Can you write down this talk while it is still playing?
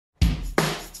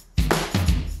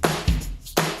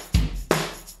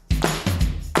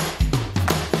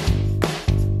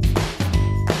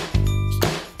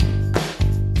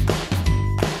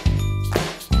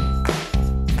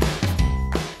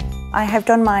I have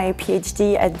done my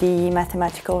PhD at the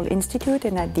Mathematical Institute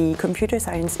and at the Computer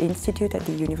Science Institute at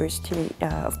the University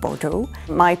of Bordeaux.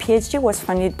 My PhD was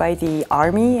funded by the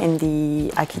Army in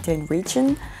the Aquitaine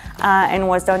region and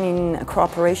was done in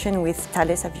cooperation with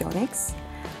Thales Avionics.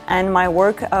 And my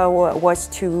work was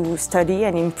to study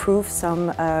and improve some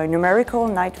numerical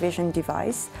night vision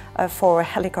device for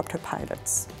helicopter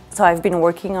pilots. So I've been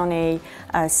working on a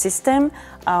system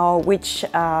which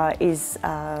is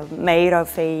made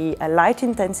of a light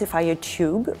intensifier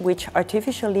tube which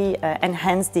artificially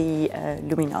enhances the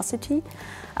luminosity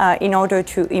in order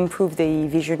to improve the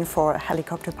vision for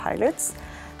helicopter pilots.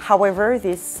 However,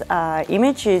 these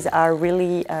images are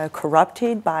really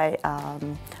corrupted by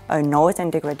noise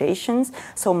and degradations,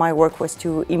 so my work was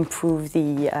to improve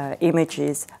the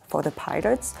images for the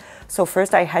pilots. So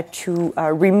first I had to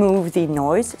remove the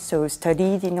noise, so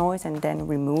study the noise and then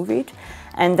remove it.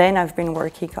 And then I've been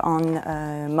working on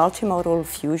multimodal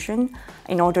fusion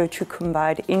in order to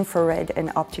combine infrared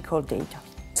and optical data.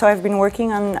 So I've been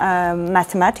working on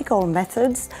mathematical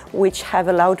methods which have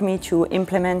allowed me to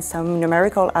implement some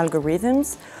numerical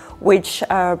algorithms which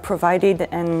provided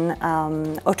an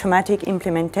automatic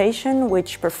implementation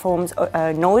which performs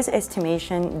noise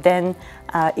estimation, then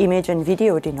image and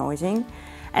video denoising.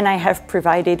 And I have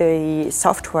provided a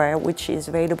software which is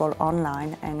available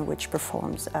online and which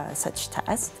performs such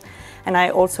tasks. And I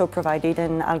also provided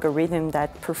an algorithm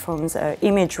that performs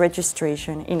image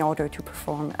registration in order to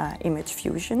perform image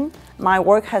fusion. My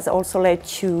work has also led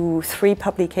to 3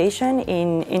 publications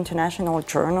in international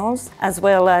journals, as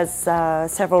well as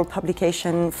several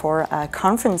publications for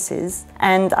conferences.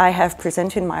 And I have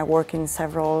presented my work in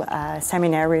several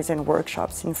seminaries and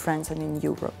workshops in France and in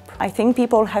Europe. I think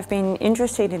people have been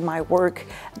interested in my work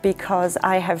because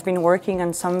I have been working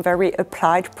on some very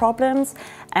applied problems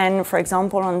and, for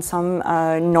example, on some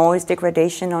noise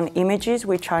degradation on images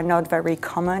which are not very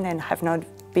common and have not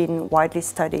been widely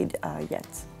studied yet.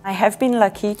 I have been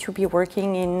lucky to be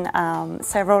working in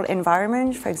several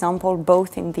environments, for example,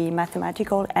 both in the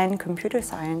mathematical and computer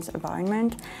science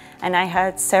environment. And I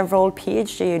had several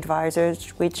PhD advisors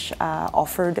which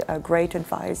offered great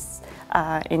advice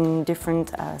in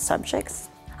different subjects.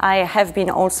 I have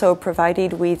been also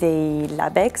provided with a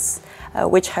LabX,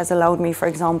 which has allowed me, for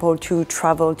example, to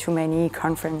travel to many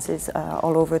conferences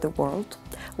all over the world,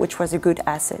 which was a good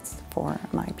asset for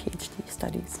my PhD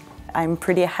studies. I'm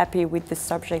pretty happy with the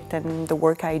subject and the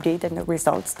work I did and the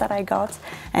results that I got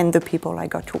and the people I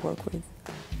got to work with.